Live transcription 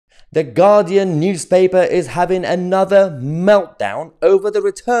The Guardian newspaper is having another meltdown over the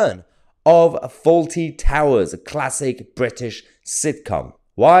return of Fawlty Towers, a classic British sitcom.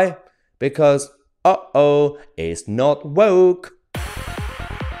 Why? Because, it's not woke.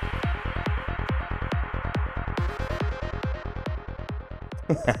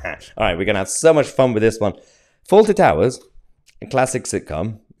 Alright, we're going to have so much fun with this one. Fawlty Towers, a classic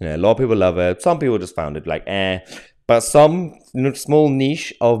sitcom. A lot of people love it. Some people just found it like, But some small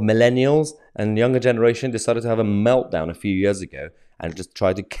niche of millennials and younger generation decided to have a meltdown a few years ago and just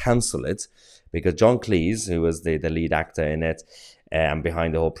tried to cancel it because John Cleese, who was the lead actor in it and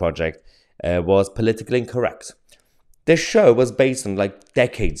behind the whole project, was politically incorrect. The show was based on like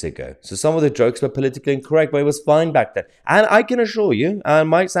decades ago. So some of the jokes were politically incorrect, but it was fine back then. And I can assure you, I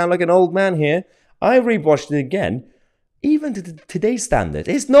might sound like an old man here, I rewatched it again. Even to today's standard,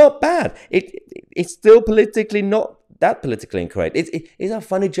 it's not bad. It's still politically not that politically incorrect. It's are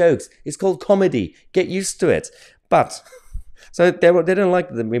funny jokes. It's called comedy. Get used to it. But so they didn't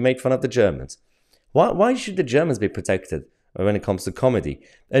like that we made fun of the Germans. Why should the Germans be protected when it comes to comedy?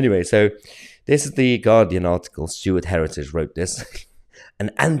 Anyway, so this is the Guardian article. Stuart Heritage wrote this.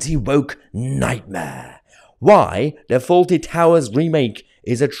 An anti-woke nightmare. Why the Fawlty Towers remake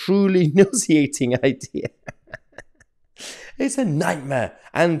is a truly nauseating idea. It's a nightmare.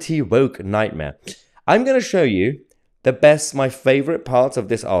 Anti-woke nightmare. I'm going to show you my favorite parts of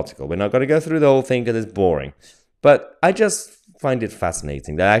this article. We're not going to go through the whole thing because it's boring. But I just find it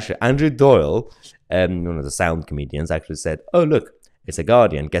fascinating that actually Andrew Doyle, one of the sound comedians, actually said, oh, look, it's a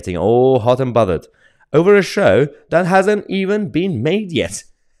Guardian getting all hot and bothered over a show that hasn't even been made yet.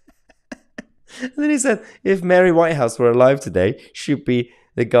 And then he said, if Mary Whitehouse were alive today, she'd be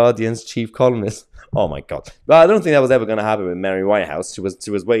the Guardian's chief columnist. Oh my God. Well, I don't think that was ever going to happen with Mary Whitehouse. She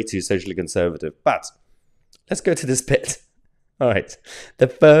was way too socially conservative. But let's go to this bit. All right. The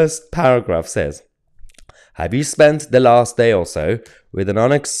first paragraph says, have you spent the last day or so with an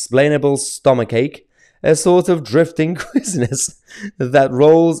unexplainable stomachache, a sort of drifting queasiness that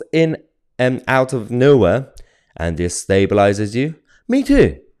rolls in and out of nowhere and destabilizes you? Me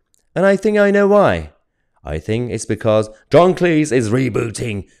too. And I think I know why. I think it's because John Cleese is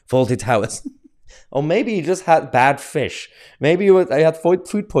rebooting Fawlty Towers. Or maybe he just had bad fish. Maybe I had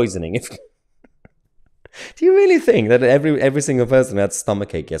food poisoning. Do you really think that every single person who had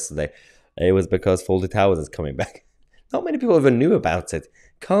stomachache yesterday, it was because Fawlty Towers is coming back? Not many people even knew about it.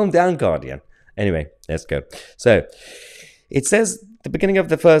 Calm down, Guardian. Anyway, let's go. So, it says, the beginning of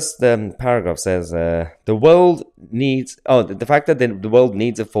the first paragraph says, the fact that the world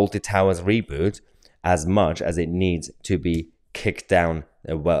needs a Fawlty Towers reboot as much as it needs to be kicked down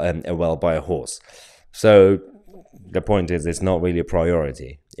a well by a horse. So the point is, it's not really a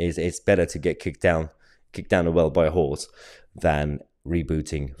priority. It's better to get kicked down a well by a horse than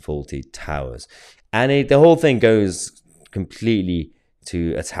rebooting Fawlty Towers. And the whole thing goes completely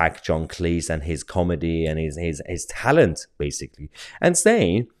to attack John Cleese and his comedy and his talent, basically, and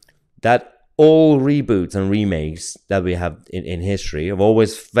saying that all reboots and remakes that we have in history have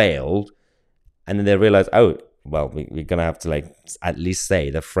always failed. And then they realize, oh, well, we're going to have to at least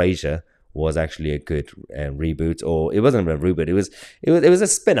say that Frasier was actually a good reboot. Or it wasn't a reboot. It was a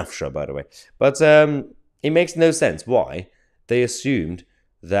spin-off show, by the way. But it makes no sense. Why? They assumed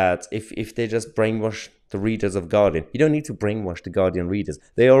that if they just brainwash the readers of Guardian, you don't need to brainwash the Guardian readers.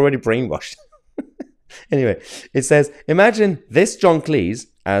 They're already brainwashed. Anyway, it says, imagine this John Cleese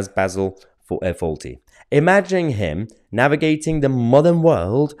as Basil Fawlty. Imagine him navigating the modern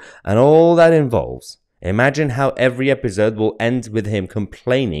world and all that involves. Imagine how every episode will end with him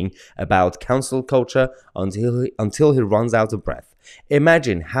complaining about cancel culture until he runs out of breath.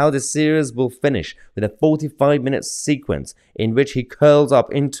 Imagine how the series will finish with a 45-minute sequence in which he curls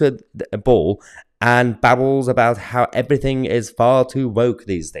up into a ball and babbles about how everything is far too woke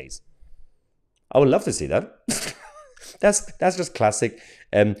these days. I would love to see that. That's just classic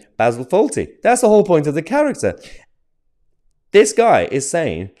Basil Fawlty. That's the whole point of the character. This guy is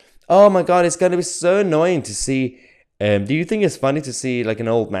saying, oh my God, it's going to be so annoying to see. Do you think it's funny to see like an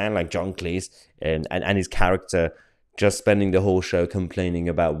old man like John Cleese and his character just spending the whole show complaining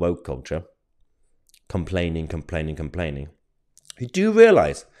about woke culture? Complaining. You do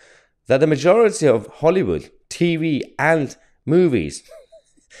realize that the majority of Hollywood, TV and movies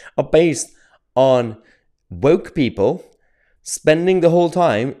are based on woke people spending the whole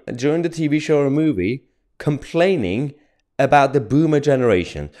time during the TV show or movie complaining about the boomer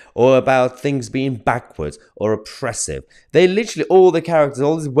generation or about things being backwards or oppressive. They literally, all the characters,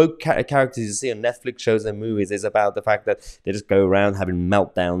 all these woke characters you see on Netflix shows and movies is about the fact that they just go around having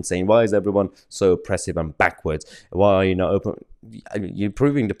meltdowns saying, why is everyone so oppressive and backwards? Why are you not open? You're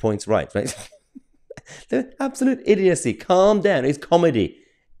proving the points right? The absolute idiocy. Calm down. It's comedy.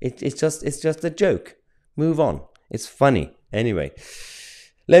 It's just a joke. Move on. It's funny. Anyway.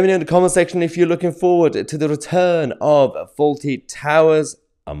 Let me know in the comment section if you're looking forward to the return of Fawlty Towers.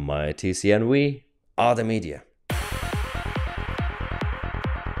 I'm Mahyar, Tousi, and we are the media.